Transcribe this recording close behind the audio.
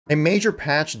A major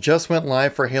patch just went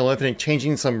live for Halo Infinite,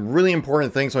 changing some really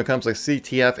important things when it comes to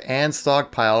CTF and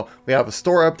stockpile. We have a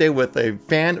store update with a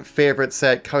fan favorite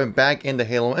set coming back into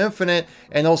Halo Infinite,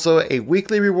 and also a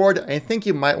weekly reward I think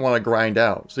you might want to grind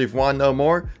out. So if you want to know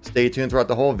more, stay tuned throughout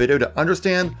the whole video to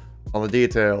understand all the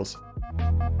details.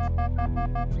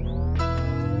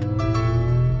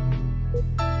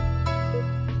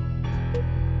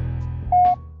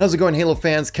 How's it going, Halo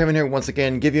fans? Kevin here once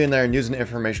again, give you another news and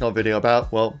informational video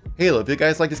about, well, Halo. If you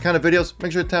guys like these kind of videos,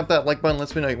 make sure to tap that like button.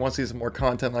 Lets me know you want to see some more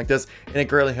content like this, and it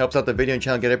greatly helps out the video and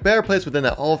channel get a better place within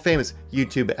that all-famous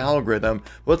YouTube algorithm.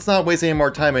 But let's not waste any more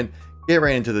time and get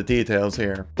right into the details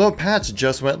here. So a patch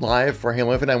just went live for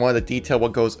Halo Infinite. I wanted to detail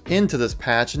what goes into this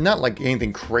patch. Not like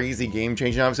anything crazy game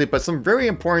changing obviously, but some very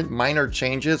important minor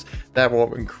changes that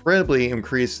will incredibly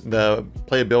increase the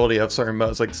playability of certain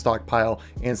modes like stockpile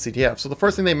and CTF. So the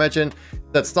first thing they mentioned,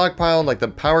 that stockpile, like the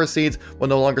power seeds, will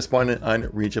no longer spawn in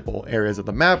unreachable areas of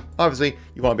the map. Obviously,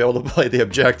 you want to be able to play the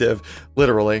objective,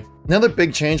 literally. Another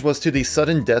big change was to the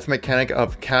sudden death mechanic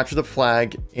of capture the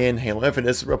flag in Halo Infinite.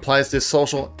 This applies to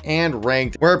social and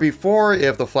ranked, where before,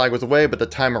 if the flag was away but the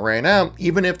timer ran out,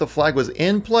 even if the flag was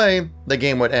in play, the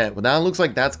game would end. But now it looks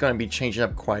like that's going to be changing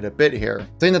up quite a bit here,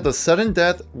 saying that the sudden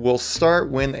death will start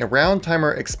when a round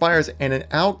timer expires and an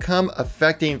outcome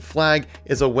affecting flag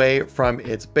is away from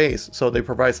its base. So they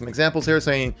provide some examples here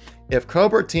saying if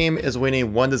Cobra team is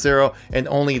winning 1-0 and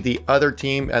only the other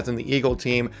team, as in the Eagle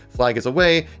team, flag is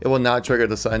away, it will not trigger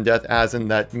the sudden death, as in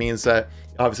that means that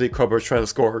obviously Cobra is trying to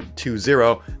score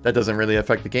 2-0. That doesn't really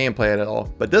affect the gameplay at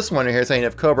all. But this one here saying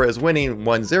if Cobra is winning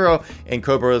 1-0 and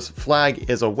Cobra's flag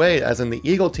is away, as in the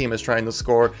Eagle team is trying to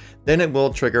score, then it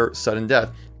will trigger sudden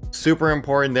death. Super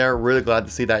important there. Really glad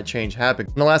to see that change happen.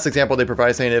 In the last example they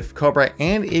provide saying if Cobra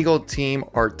and Eagle team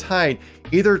are tied,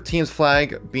 either team's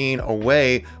flag being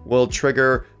away will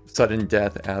trigger sudden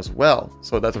death as well.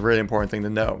 So that's a really important thing to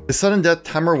know. The sudden death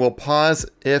timer will pause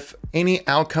if any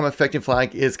outcome affecting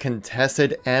flag is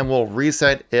contested and will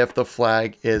reset if the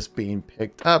flag is being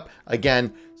picked up.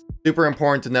 Again, super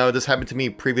important to know. This happened to me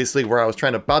previously where I was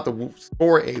trying to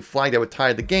score a flag that would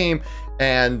tie the game,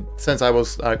 and since I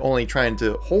was only trying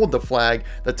to hold the flag,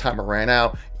 the timer ran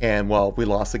out and, well, we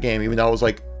lost the game, even though I was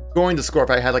like going to score if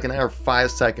I had like another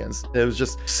 5 seconds. It was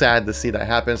just sad to see that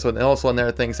happen. So then also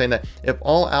another thing saying that if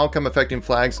all outcome affecting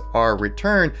flags are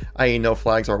returned, i.e. no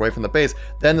flags are away from the base,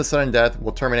 then the sudden death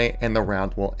will terminate and the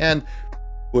round will end.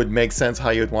 Would make sense how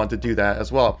you'd want to do that as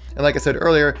well. And like I said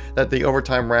earlier, that the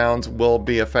overtime rounds will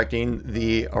be affecting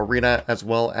the arena as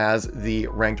well as the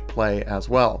ranked play as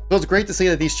well. So it's great to see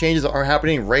that these changes are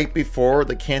happening right before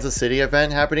the Kansas City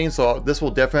event happening. So this will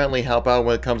definitely help out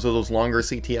when it comes to those longer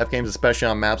CTF games, especially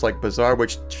on maps like Bazaar,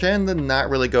 which tend to not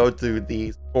really go through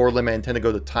the score limit and tend to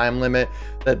go to time limit.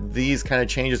 That these kind of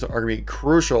changes are going to be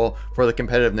crucial for the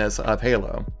competitiveness of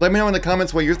Halo. Let me know in the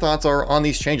comments what your thoughts are on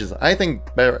these changes. I think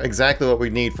they're exactly what we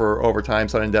need for overtime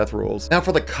sudden death rules. Now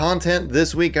for the content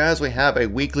this week, guys, we have a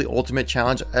weekly ultimate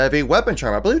challenge of a weapon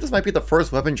charm. I believe this might be the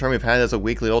first weapon charm we've had as a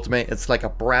weekly ultimate. It's like a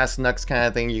brass knucks kind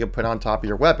of thing you can put on top of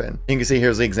your weapon. You can see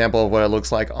here's the example of what it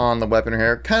looks like on the weapon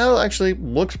here. Kind of actually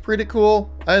looks pretty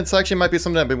cool. It's actually might be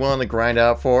something I'd be willing to grind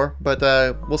out for, but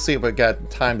we'll see if we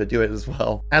got time to do it as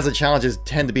well, as the challenges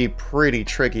tend to be pretty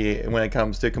tricky when it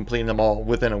comes to completing them all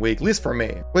within a week, at least for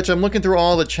me. Which I'm looking through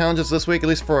all the challenges this week, at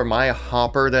least for my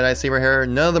hopper that I see right here.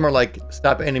 None of them are like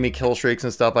stop enemy kill streaks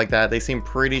and stuff like that. They seem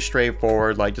pretty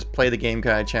straightforward, like just play the game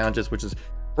kind of challenges, which is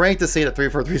great to see that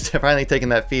 343 is finally taking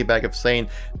that feedback of saying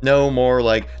no more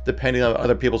like depending on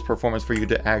other people's performance for you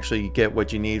to actually get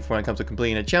what you need when it comes to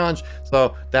completing a challenge.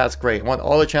 So that's great. I want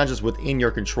all the challenges within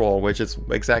your control, which is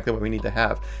exactly what we need to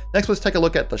have. Next, let's take a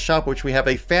look at the shop, which we have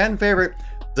a fan favorite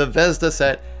Zvezda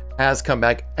set has come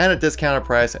back at a discounted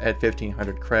price at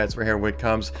 1500 credits. Right here, what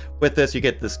comes with this, you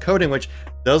get this coating, which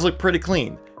does look pretty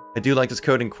clean. I do like this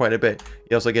coating quite a bit.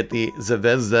 You also get the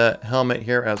Zvezda helmet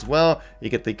here as well. You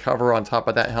get the cover on top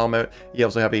of that helmet. You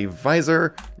also have a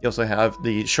visor. You also have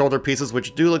the shoulder pieces,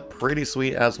 which do look pretty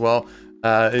sweet as well.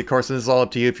 Of course, this is all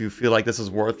up to you if you feel like this is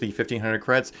worth the 1500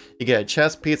 credits. You get a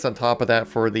chest piece on top of that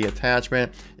for the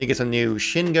attachment. You get some new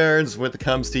shin guards when it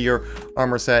comes to your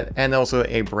armor set, and also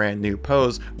a brand new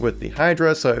pose with the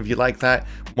Hydra. So if you like that,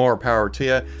 more power to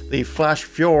you. The Flash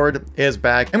Fjord is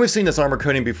back, and we've seen this armor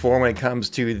coating before when it comes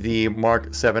to the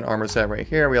Mark 7 armor set right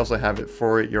here. We also have it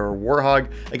for your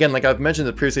Warhog. Again, like I've mentioned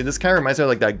it previously, this kind of reminds me of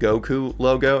like that Goku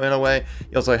logo in a way.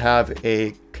 You also have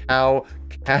a cow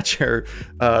catcher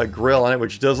grill on it,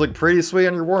 which does look pretty sweet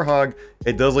on your Warhog.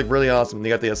 It does look really awesome. You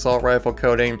got the assault rifle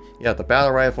coating, you got the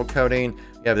battle rifle coating,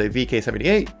 You have the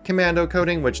VK78 Commando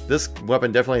coating, which this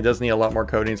weapon definitely does need a lot more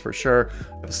coatings for sure.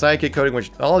 You have a Sidekick coating,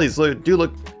 which all these do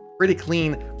look pretty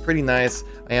clean, pretty nice.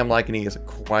 I am liking these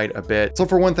quite a bit. So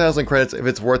for 1,000 credits, if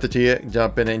it's worth it to you,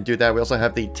 jump in and do that. We also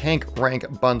have the tank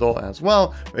rank bundle as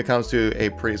well, when it comes to a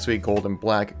pretty sweet gold and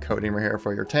black coating right here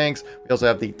for your tanks. We also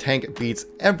have the tank beats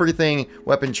everything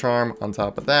weapon charm on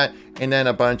top of that, and then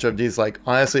a bunch of these, like,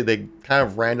 honestly, they kind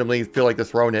of randomly feel like they're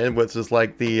thrown in with just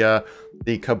like the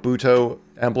Kabuto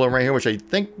emblem right here, which I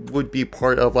think would be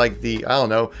part of like the, I don't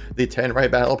know, the 10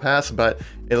 right battle pass, but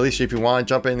at least if you want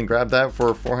to jump in and grab that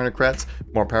for 400 credits,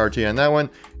 more power to you on that one.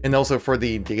 And also for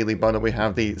the daily bundle, we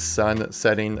have the sun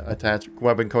setting attached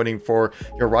weapon coating for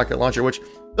your rocket launcher, which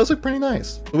those look pretty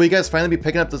nice. So will you guys finally be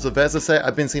picking up the Zvezda set?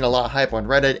 I've been seeing a lot of hype on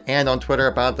Reddit and on Twitter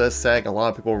about this set. A lot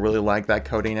of people really like that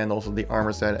coating and also the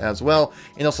armor set as well.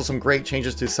 And also some great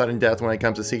changes to sudden death when it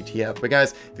comes to CTF. But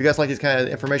guys, if you guys like these kind of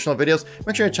informational videos,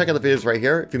 make sure to check out the videos right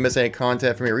here if you missed any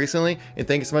content from me recently. And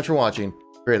thank you so much for watching.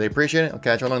 Greatly appreciate it. I'll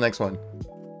catch you on the next one.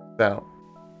 Out.